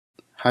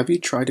Have you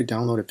tried to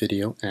download a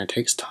video and it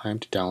takes time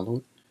to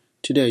download?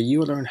 Today you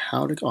will learn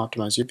how to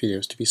optimize your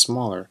videos to be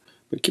smaller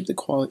but keep the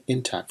quality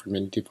intact for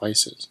many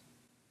devices.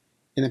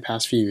 In the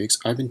past few weeks,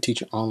 I've been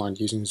teaching online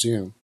using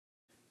Zoom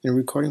and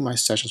recording my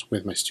sessions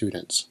with my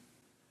students.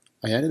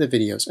 I added the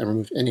videos and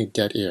removed any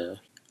dead air,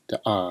 the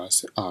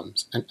ahs, the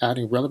ums, and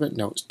adding relevant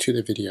notes to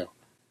the video.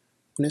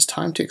 When it's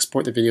time to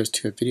export the videos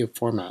to a video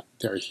format,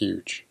 they are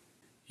huge.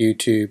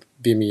 YouTube,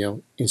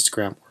 Vimeo,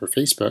 Instagram, or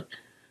Facebook,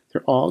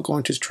 they're all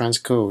going to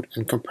transcode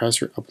and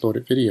compress your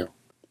uploaded video.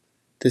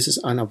 This is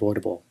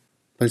unavoidable,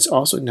 but it's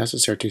also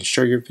necessary to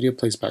ensure your video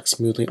plays back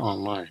smoothly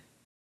online.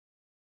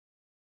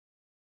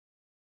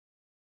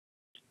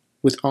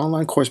 With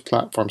online course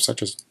platforms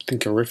such as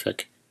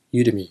thinkific,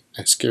 Udemy,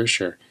 and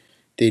Skillshare,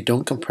 they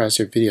don't compress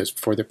your videos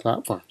for their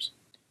platforms.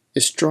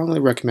 It's strongly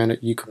recommended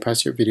you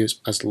compress your videos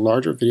as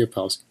larger video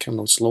files can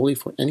load slowly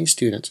for any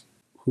students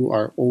who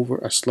are over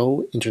a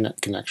slow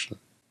internet connection.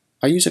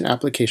 I use an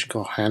application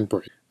called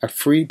handbrake, a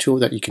free tool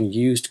that you can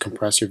use to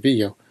compress your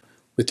video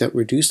without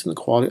reducing the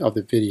quality of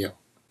the video.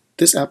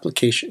 This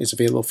application is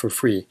available for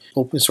free,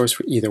 open source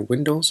for either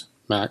Windows,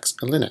 Macs,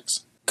 and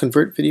Linux.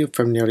 Convert video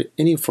from nearly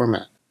any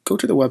format. Go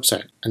to the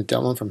website and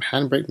download from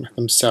handbrake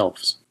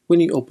themselves. When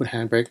you open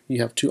handbrake,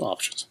 you have two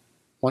options.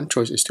 One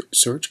choice is to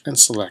search and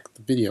select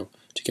the video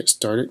to get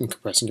started in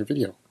compressing your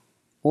video.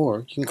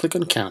 Or you can click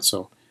on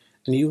cancel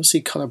and you will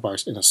see color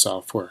bars in the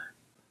software.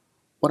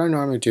 What I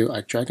normally do,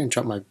 I drag and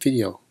drop my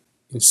video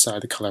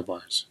inside the color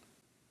bars.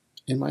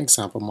 In my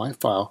example, my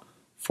file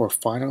for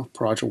final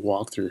project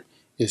walkthrough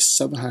is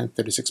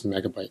 736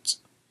 megabytes.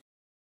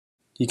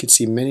 You can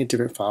see many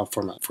different file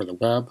formats for the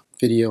web,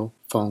 video,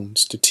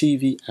 phones, to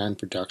TV, and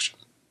production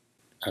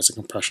as a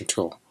compression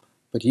tool.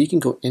 But you can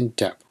go in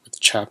depth with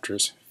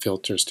chapters,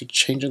 filters to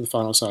changing the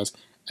file size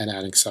and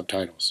adding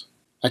subtitles.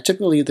 I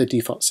typically leave the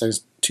default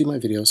settings to my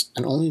videos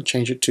and only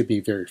change it to be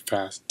very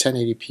fast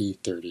 1080p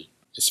 30.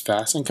 It's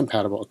fast and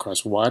compatible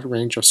across a wide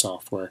range of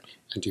software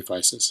and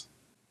devices.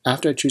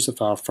 After I choose the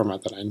file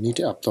format that I need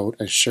to upload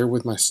and share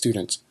with my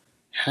students,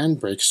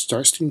 handbrake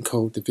starts to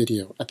encode the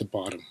video at the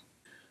bottom,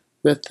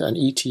 with an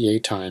ETA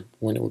time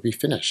when it will be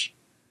finished.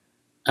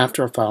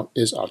 After a file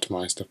is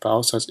optimized, the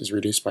file size is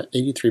reduced by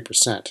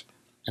 83%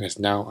 and is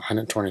now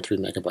 123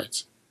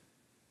 megabytes.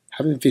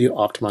 Having video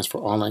optimized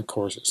for online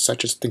courses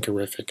such as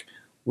thinkific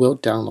will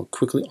download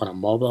quickly on a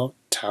mobile,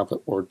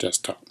 tablet, or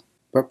desktop.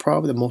 But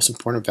probably the most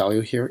important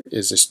value here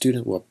is the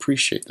student will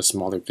appreciate the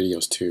smaller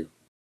videos too.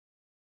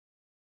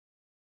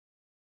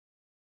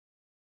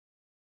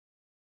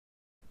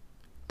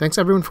 Thanks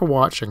everyone for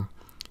watching.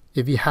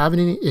 If you have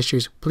any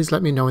issues, please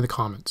let me know in the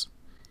comments.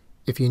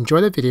 If you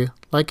enjoyed the video,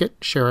 like it,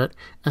 share it,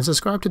 and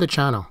subscribe to the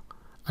channel.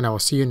 And I will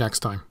see you next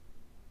time.